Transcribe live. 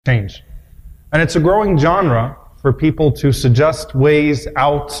change. And it's a growing genre for people to suggest ways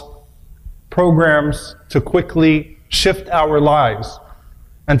out, programs to quickly shift our lives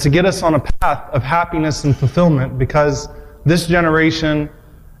and to get us on a path of happiness and fulfillment, because this generation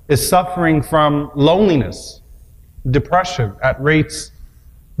is suffering from loneliness, depression at rates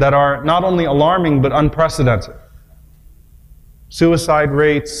that are not only alarming but unprecedented. Suicide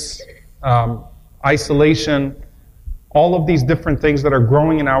rates, isolation, all of these different things that are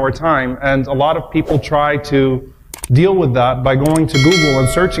growing in our time, and a lot of people try to deal with that by going to Google and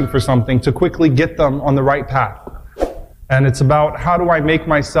searching for something to quickly get them on the right path. And it's about, how do I make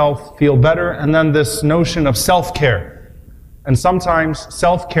myself feel better? And then this notion of self-care. And sometimes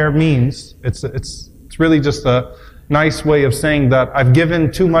self-care means, it's really just a nice way of saying that I've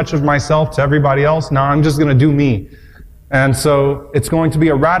given too much of myself to everybody else, now I'm just going to do me. And so it's going to be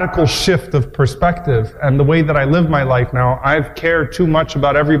a radical shift of perspective. And the way that I live my life now, I've cared too much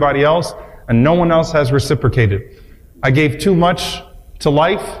about everybody else and no one else has reciprocated. I gave too much to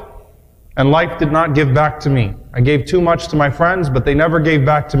life and life did not give back to me. I gave too much to my friends, but they never gave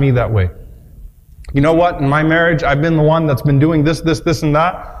back to me that way. You know what? In my marriage, I've been the one that's been doing this, and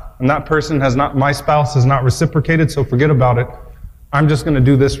that person has not, my spouse has not reciprocated, so forget about it. I'm just going to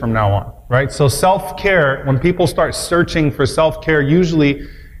do this from now on, right? So self-care, when people start searching for self-care, usually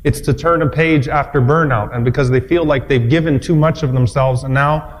it's to turn a page after burnout, and because they feel like they've given too much of themselves and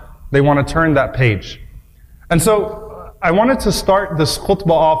now they want to turn that page. And so I wanted to start this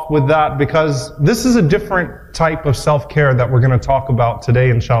khutbah off with that, because this is a different type of self-care that we're going to talk about today,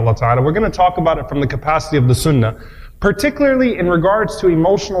 inshallah ta'ala. We're going to talk about it from the capacity of the sunnah, particularly in regards to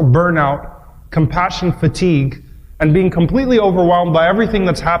emotional burnout, compassion fatigue, and being completely overwhelmed by everything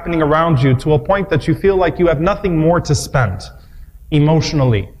that's happening around you to a point that you feel like you have nothing more to spend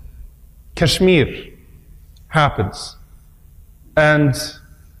emotionally. Kashmir happens. And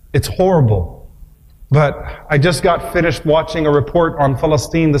it's horrible. But I just got finished watching a report on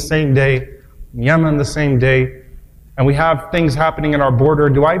Palestine the same day, Yemen the same day, and we have things happening in our border.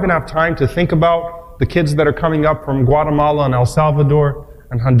 Do I even have time to think about the kids that are coming up from Guatemala and El Salvador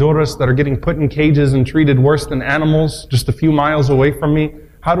and Honduras that are getting put in cages and treated worse than animals just a few miles away from me?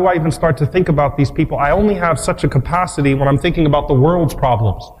 How do I even start to think about these people? I only have such a capacity when I'm thinking about the world's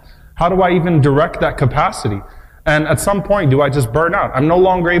problems. How do I even direct that capacity? And at some point, do I just burn out? I'm no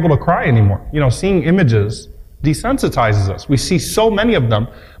longer able to cry anymore. You know, seeing images desensitizes us. We see so many of them,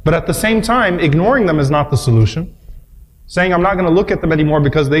 but at the same time, ignoring them is not the solution. Saying I'm not going to look at them anymore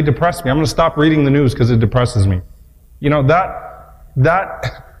because they depress me. I'm going to stop reading the news because it depresses me. You know,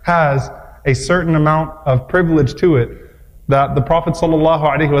 that has a certain amount of privilege to it that the Prophet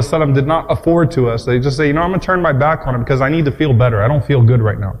ﷺ did not afford to us. They just say, you know, I'm going to turn my back on it because I need to feel better. I don't feel good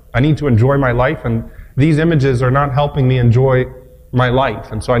right now. I need to enjoy my life, and these images are not helping me enjoy my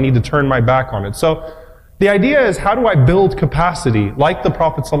life, and so I need to turn my back on it. So the idea is, how do I build capacity like the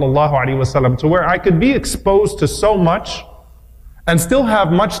Prophet ﷺ to where I could be exposed to so much and still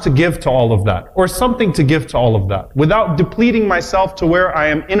have much to give to all of that, or something to give to all of that, without depleting myself to where I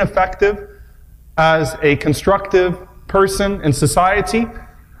am ineffective as a constructive person in society,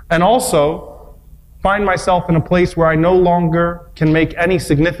 and also find myself in a place where I no longer can make any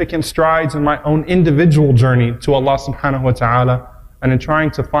significant strides in my own individual journey to Allah subhanahu wa ta'ala, and in trying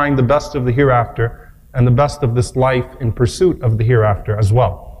to find the best of the hereafter and the best of this life in pursuit of the hereafter as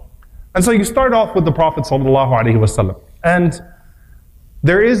well. And so you start off with the Prophet ﷺ, and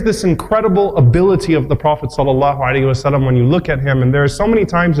there is this incredible ability of the Prophet ﷺ when you look at him, and there are so many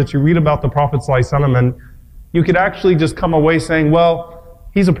times that you read about the Prophet ﷺ and you could actually just come away saying, well,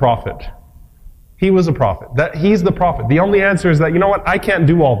 he's a prophet. He was a prophet. That he's the prophet. The only answer is that, you know what, I can't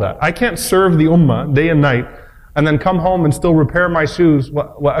do all that. I can't serve the ummah day and night and then come home and still repair my shoes.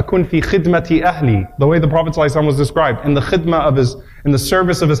 وَأَكُنْ فِي خِدْمَةِ أَهْلِي, the way the Prophet ﷺ was described, in the khidmah of in the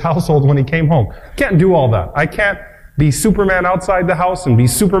service of his household when he came home. Can't do all that. I can't be Superman outside the house and be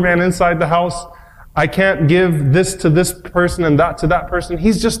Superman inside the house. I can't give this to this person and that to that person.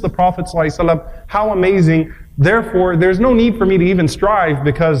 He's just the Prophet ﷺ. How amazing. Therefore, there's no need for me to even strive,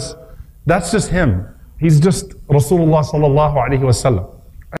 because that's just him. He's just Rasulullah sallallahu alaihi wasallam.